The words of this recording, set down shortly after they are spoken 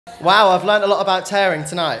Wow, I've learned a lot about tearing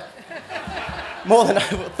tonight. More than I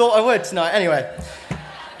thought I would tonight. Anyway.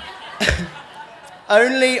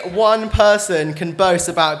 Only one person can boast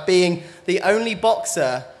about being the only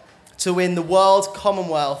boxer to win the World,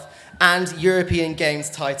 Commonwealth, and European Games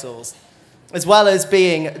titles, as well as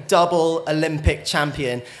being double Olympic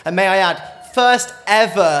champion. And may I add, first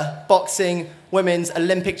ever boxing women's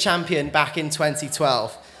Olympic champion back in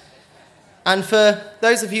 2012. And for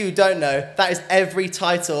those of you who don't know, that is every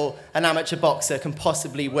title an amateur boxer can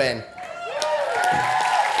possibly win.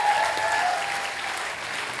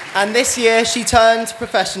 And this year, she turned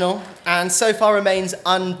professional and so far remains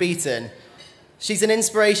unbeaten. She's an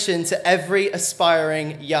inspiration to every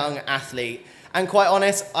aspiring young athlete. And quite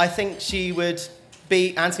honest, I think she would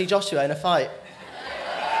beat Anthony Joshua in a fight.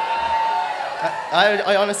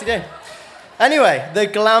 I honestly do. Anyway, the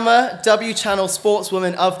Glamour W Channel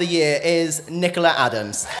Sportswoman of the Year is Nicola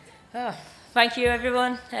Adams. Oh, thank you,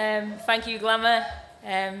 everyone. Thank you, Glamour.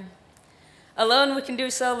 Alone we can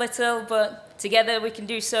do so little, but together we can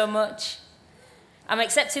do so much. I'm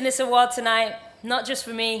accepting this award tonight, not just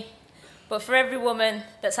for me, but for every woman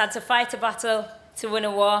that's had to fight a battle to win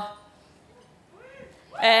a war.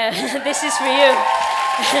 This is for you.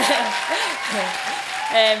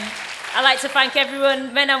 I'd like to thank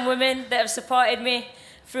everyone, men and women, that have supported me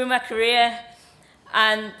through my career.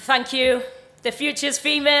 And thank you, the future's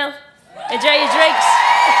female. Enjoy your drinks.